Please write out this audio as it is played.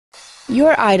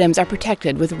Your items are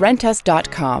protected with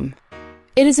Rentus.com.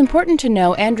 It is important to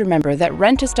know and remember that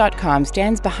Rentus.com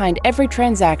stands behind every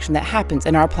transaction that happens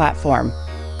in our platform.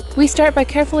 We start by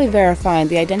carefully verifying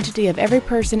the identity of every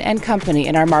person and company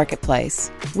in our marketplace.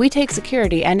 We take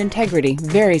security and integrity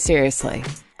very seriously.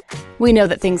 We know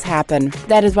that things happen.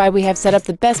 That is why we have set up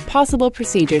the best possible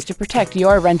procedures to protect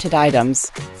your rented items.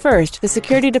 First, the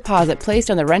security deposit placed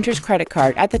on the renter's credit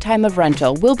card at the time of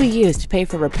rental will be used to pay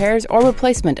for repairs or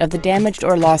replacement of the damaged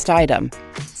or lost item.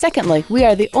 Secondly, we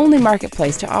are the only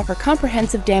marketplace to offer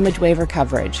comprehensive damage waiver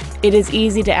coverage. It is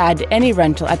easy to add to any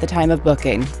rental at the time of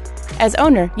booking. As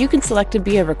owner, you can select to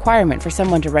be a requirement for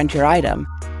someone to rent your item.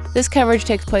 This coverage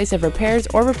takes place of repairs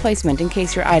or replacement in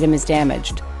case your item is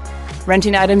damaged.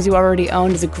 Renting items you already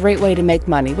own is a great way to make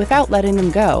money without letting them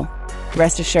go.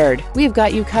 Rest assured, we've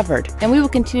got you covered, and we will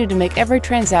continue to make every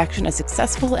transaction a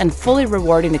successful and fully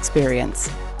rewarding experience.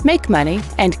 Make money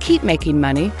and keep making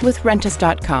money with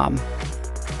Rentus.com.